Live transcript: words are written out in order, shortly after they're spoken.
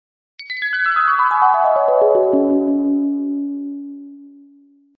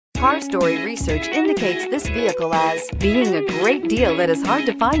4-story research indicates this vehicle as being a great deal that is hard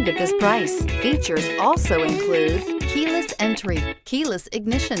to find at this price. Features also include keyless entry, keyless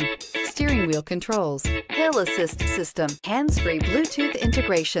ignition, steering wheel controls, hill assist system, hands-free Bluetooth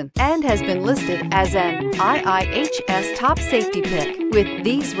integration, and has been listed as an IIHS top safety pick. With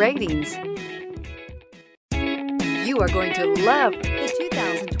these ratings, you are going to love the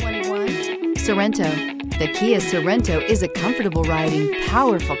 2021 Sorento. The Kia Sorento is a comfortable riding,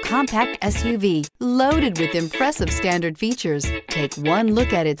 powerful compact SUV loaded with impressive standard features. Take one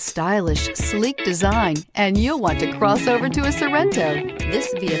look at its stylish, sleek design and you'll want to cross over to a Sorento.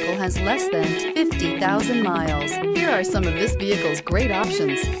 This vehicle has less than 50,000 miles. Here are some of this vehicle's great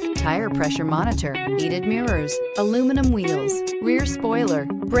options: tire pressure monitor, heated mirrors, aluminum wheels, rear spoiler,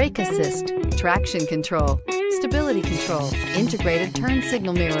 brake assist, traction control, stability control, integrated turn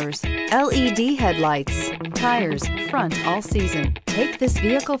signal mirrors, LED headlights, tires front all season. Take this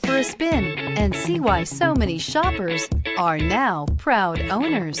vehicle for a spin and see why so many shoppers are now proud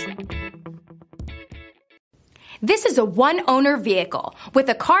owners. This is a one-owner vehicle with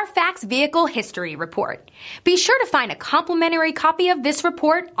a CARFAX Vehicle History Report. Be sure to find a complimentary copy of this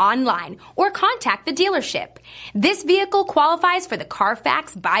report online or contact the dealership. This vehicle qualifies for the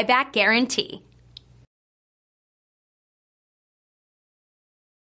CARFAX Buyback Guarantee.